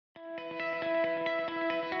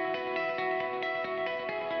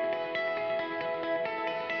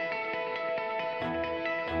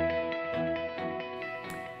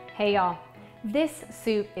Hey y'all, this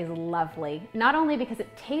soup is lovely, not only because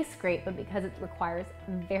it tastes great, but because it requires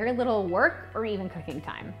very little work or even cooking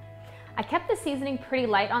time. I kept the seasoning pretty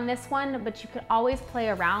light on this one, but you could always play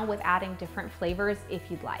around with adding different flavors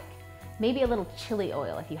if you'd like. Maybe a little chili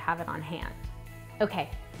oil if you have it on hand. Okay,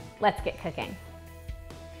 let's get cooking.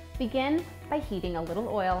 Begin by heating a little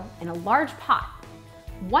oil in a large pot.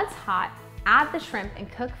 Once hot, add the shrimp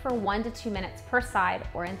and cook for 1 to 2 minutes per side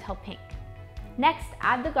or until pink. Next,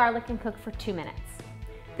 add the garlic and cook for 2 minutes.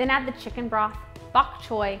 Then add the chicken broth, bok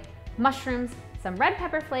choy, mushrooms, some red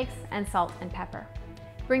pepper flakes, and salt and pepper.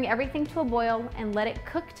 Bring everything to a boil and let it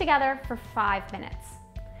cook together for 5 minutes.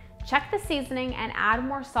 Check the seasoning and add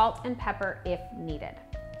more salt and pepper if needed.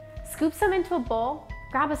 Scoop some into a bowl,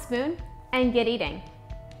 grab a spoon, and get eating.